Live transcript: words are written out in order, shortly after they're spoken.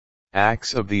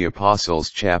Acts of the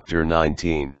Apostles chapter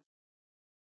 19.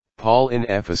 Paul in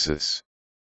Ephesus.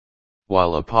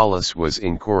 While Apollos was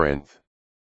in Corinth,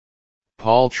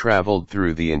 Paul traveled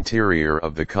through the interior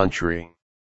of the country,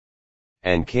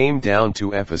 and came down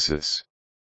to Ephesus,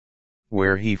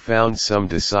 where he found some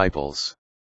disciples.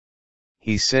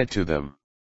 He said to them,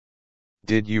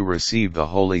 "Did you receive the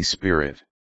Holy Spirit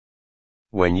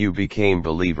when you became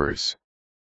believers?"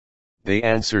 They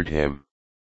answered him,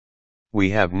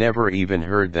 "We have never even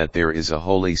heard that there is a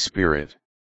Holy Spirit."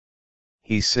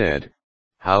 He said,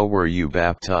 "How were you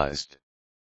baptized?"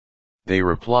 They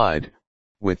replied,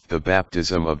 "With the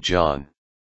baptism of John."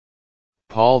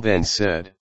 Paul then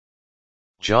said,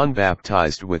 "John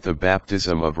baptized with the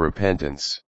baptism of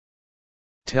repentance,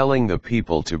 telling the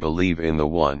people to believe in the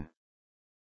one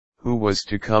who was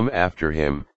to come after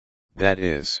him, that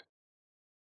is,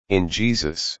 in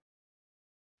Jesus."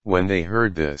 When they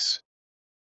heard this,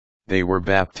 they were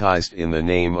baptized in the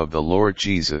name of the Lord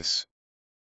Jesus.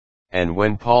 And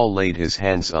when Paul laid his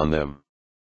hands on them,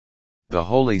 the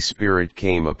Holy Spirit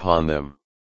came upon them,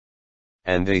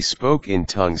 and they spoke in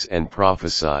tongues and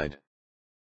prophesied.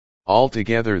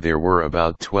 Altogether there were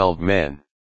about 12 men.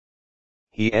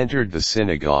 He entered the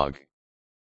synagogue,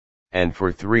 and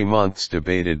for 3 months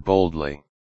debated boldly,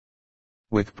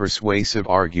 with persuasive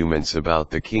arguments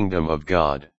about the kingdom of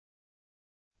God.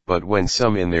 But when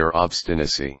some in their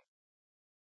obstinacy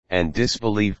and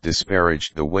disbelief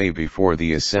disparaged the way before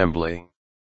the assembly,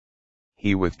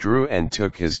 he withdrew and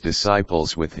took his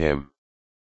disciples with him,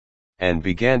 and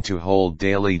began to hold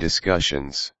daily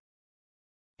discussions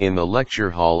in the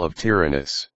lecture hall of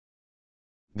Tyrannus.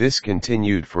 This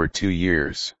continued for 2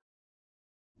 years,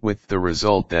 with the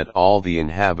result that all the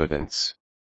inhabitants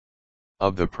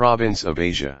of the province of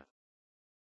Asia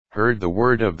heard the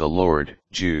word of the Lord,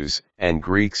 Jews and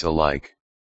Greeks alike.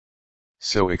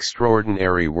 So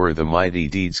extraordinary were the mighty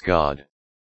deeds God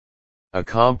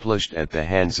accomplished at the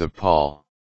hands of Paul,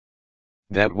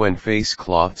 that when face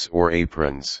cloths or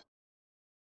aprons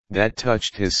that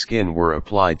touched his skin were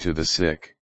applied to the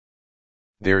sick,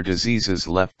 their diseases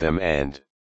left them and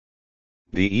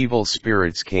the evil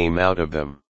spirits came out of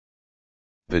them.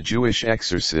 The Jewish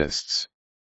exorcists.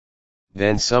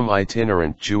 Then some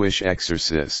itinerant Jewish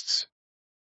exorcists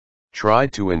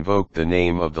tried to invoke the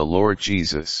name of the Lord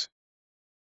Jesus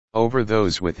over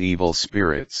those with evil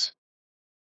spirits,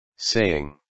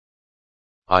 saying,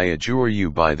 "I adjure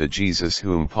you by the Jesus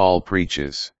whom Paul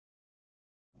preaches."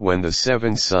 When the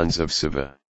 7 sons of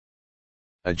Sceva,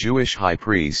 a Jewish high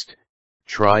priest,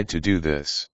 tried to do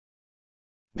this,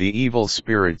 the evil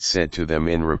spirit said to them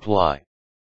in reply,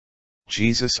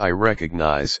 "Jesus I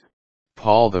recognize,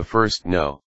 Paul the first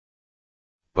no.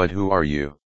 But who are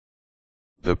you?"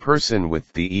 The person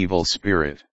with the evil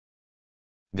spirit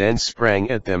then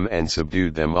sprang at them and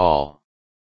subdued them all.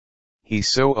 He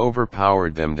so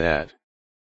overpowered them that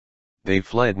they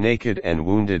fled naked and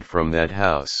wounded from that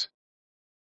house.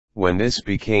 When this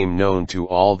became known to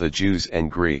all the Jews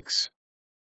and Greeks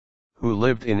who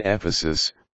lived in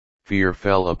Ephesus, fear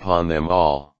fell upon them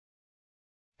all,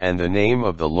 and the name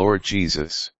of the Lord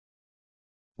Jesus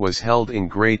was held in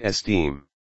great esteem.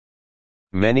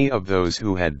 Many of those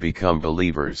who had become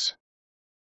believers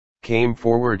came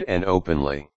forward and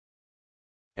openly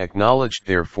acknowledged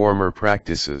their former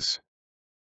practices.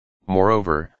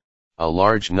 Moreover, a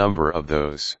large number of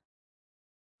those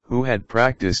who had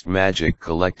practiced magic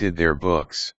collected their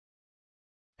books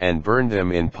and burned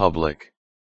them in public.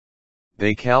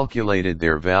 They calculated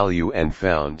their value and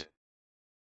found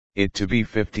it to be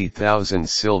 50,000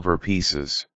 silver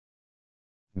pieces.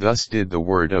 Thus did the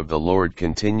word of the Lord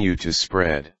continue to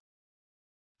spread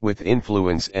with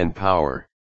influence and power.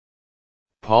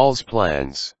 Paul's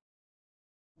plans.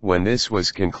 When this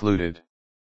was concluded,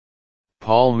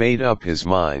 Paul made up his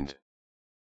mind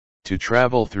to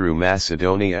travel through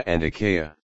Macedonia and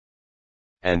Achaia,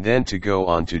 and then to go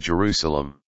on to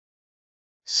Jerusalem,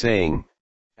 saying,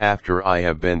 "After I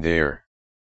have been there,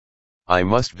 I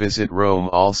must visit Rome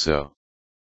also."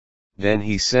 Then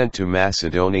he sent to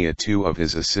Macedonia 2 of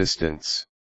his assistants,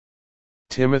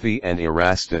 Timothy and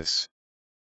Erastus,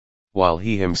 while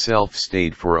he himself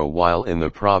stayed for a while in the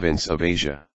province of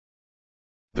Asia.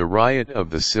 The riot of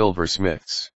the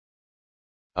silversmiths.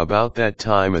 About that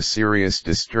time a serious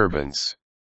disturbance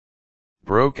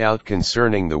broke out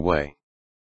concerning the way.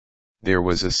 There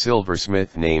was a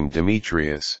silversmith named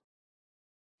Demetrius,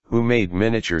 who made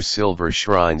miniature silver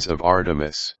shrines of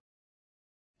Artemis,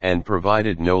 and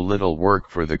provided no little work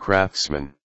for the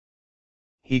craftsmen.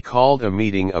 He called a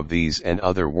meeting of these and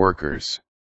other workers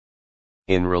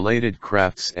in related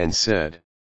crafts and said,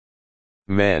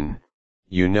 "Men,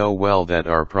 you know well that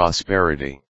our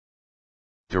prosperity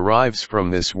derives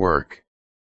from this work.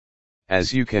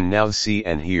 As you can now see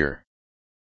and hear,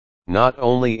 not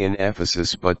only in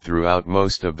Ephesus but throughout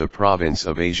most of the province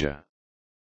of Asia,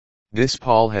 this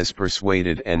Paul has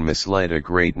persuaded and misled a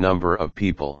great number of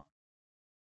people,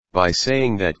 by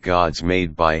saying that gods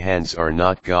made by hands are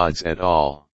not gods at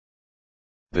all.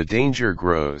 The danger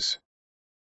grows,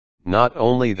 not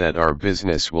only that our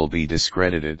business will be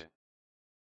discredited,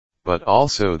 but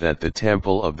also that the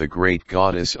temple of the great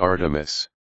goddess Artemis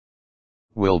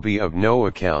will be of no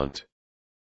account,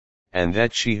 and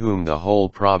that she whom the whole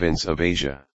province of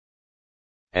Asia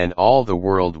and all the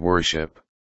world worship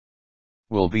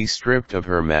will be stripped of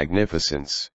her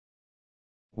magnificence.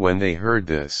 When they heard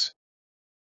this,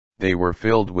 they were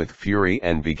filled with fury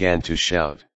and began to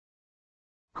shout,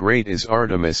 "Great is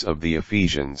Artemis of the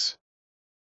Ephesians!"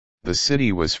 The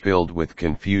city was filled with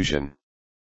confusion,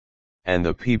 and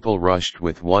the people rushed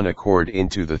with one accord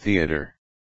into the theater,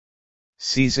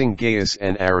 seizing Gaius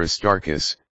and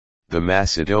Aristarchus, the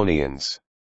Macedonians,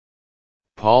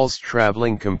 Paul's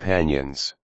traveling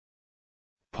companions.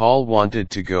 Paul wanted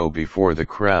to go before the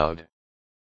crowd,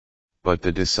 but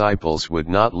the disciples would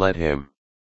not let him,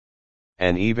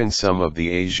 and even some of the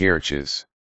Asiarchs,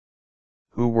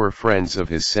 who were friends of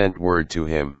his, sent word to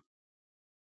him,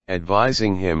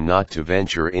 advising him not to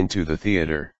venture into the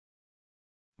theater.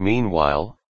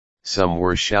 Meanwhile, some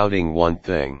were shouting one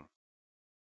thing,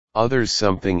 others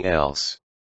something else.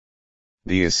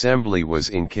 The assembly was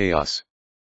in chaos,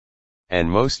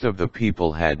 and most of the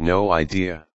people had no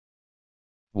idea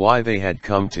why they had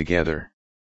come together.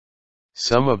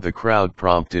 Some of the crowd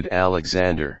prompted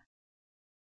Alexander,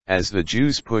 as the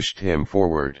Jews pushed him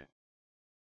forward,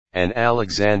 and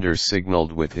Alexander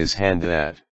signaled with his hand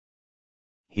that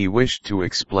he wished to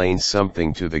explain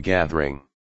something to the gathering.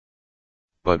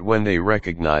 But when they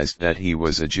recognized that he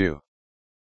was a Jew,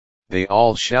 they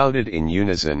all shouted in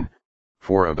unison,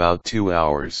 for about 2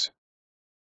 hours,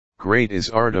 "Great is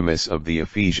Artemis of the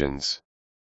Ephesians!"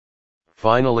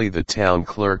 Finally the town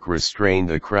clerk restrained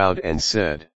the crowd and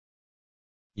said,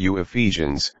 "You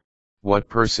Ephesians, what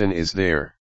person is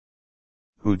there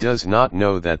who does not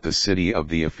know that the city of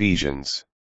the Ephesians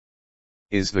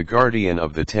is the guardian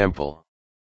of the temple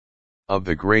of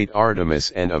the great Artemis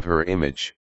and of her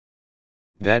image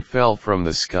that fell from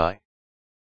the sky?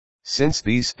 Since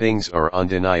these things are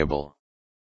undeniable,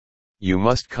 you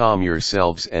must calm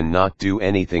yourselves and not do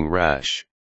anything rash.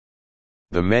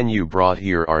 The men you brought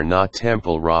here are not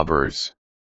temple robbers,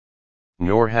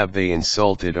 nor have they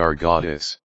insulted our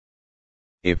goddess.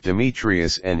 If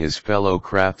Demetrius and his fellow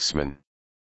craftsmen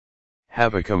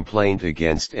have a complaint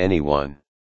against anyone,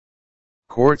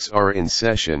 courts are in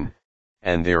session,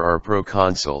 and there are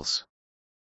proconsuls.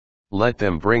 Let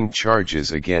them bring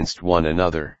charges against one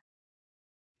another.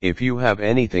 If you have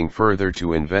anything further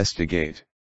to investigate,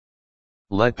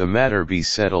 let the matter be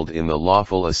settled in the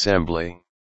lawful assembly.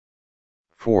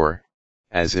 For,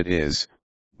 as it is,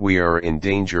 we are in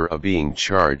danger of being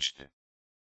charged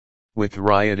with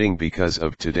rioting because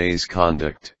of today's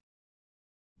conduct.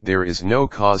 There is no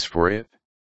cause for it.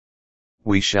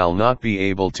 We shall not be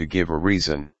able to give a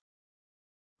reason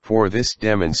for this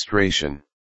demonstration."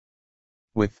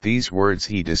 With these words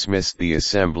he dismissed the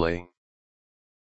assembly.